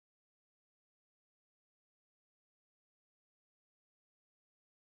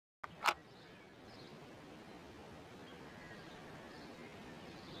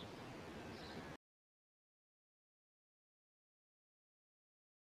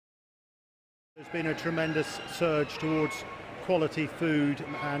There's been a tremendous surge towards quality food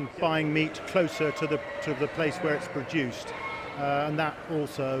and buying meat closer to the place where it's produced. And that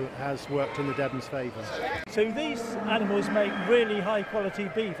also has worked in the Devon's favour. So these animals make really high quality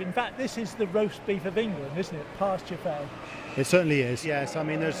beef. In fact, this is the roast beef of England, isn't it? Pasture fed. It certainly is, yes. I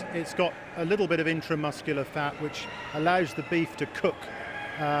mean, it's got a little bit of intramuscular fat which allows the beef to cook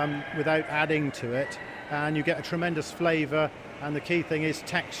without adding to it, and you get a tremendous flavour, and the key thing is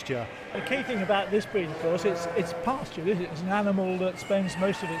texture. The key thing about this breed, of course, it's pasture, isn't it? It's an animal that spends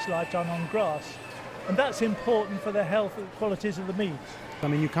most of its lifetime on grass. And that's important for the health and qualities of the meat. I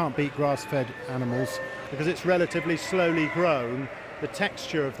mean, you can't beat grass-fed animals because it's relatively slowly grown. The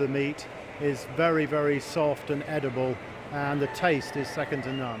texture of the meat is very, very soft and edible, and the taste is second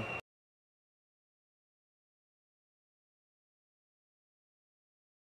to none.